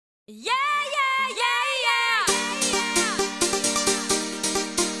Yeah, yeah, yeah, yeah.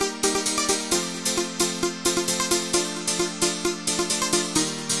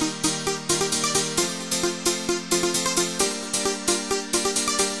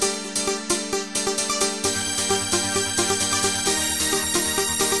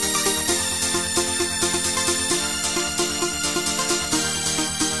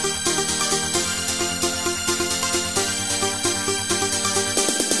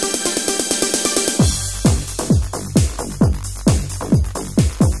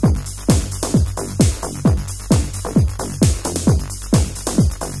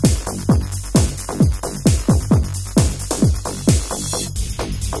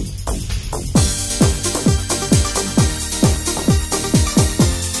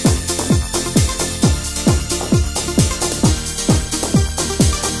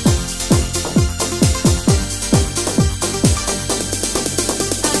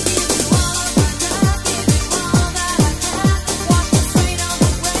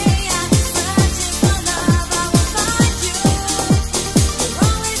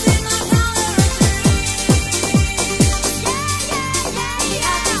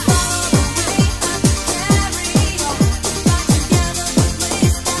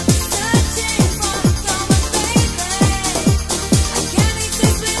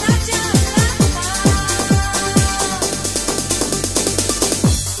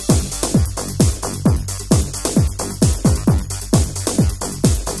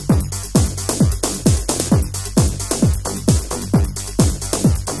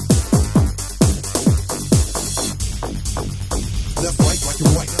 Left, right, like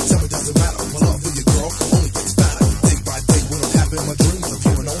you're right. Tell me, does it matter? My love for you, girl, only gets fatter. Day by day, when I'm having my dreams, I'm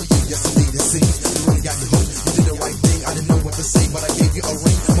hearing on you. Yes, indeed, it seems you really got me hooked. You did the right thing. I didn't know what to say, but I gave you a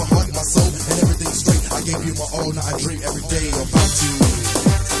ring, my heart, my soul, and everything straight. I gave you my all. Now I dream every day about you.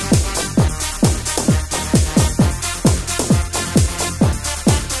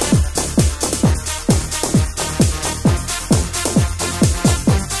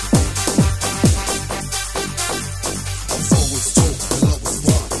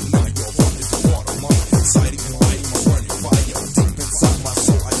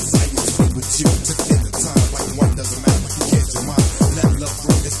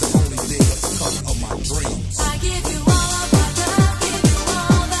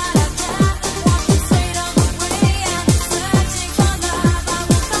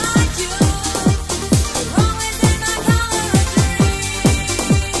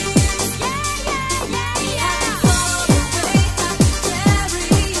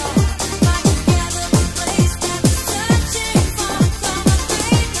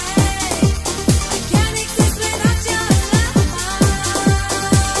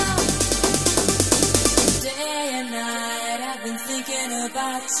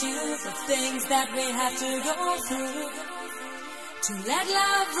 About you, the things that we have to go through. To let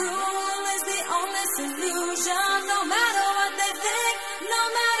love rule is the only solution. No matter what they think, no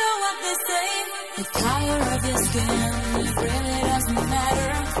matter what they say. The color of your skin, it really doesn't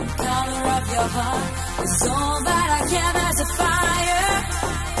matter. The color of your heart is all that I care. There's a fire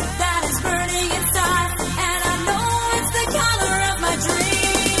that is burning inside.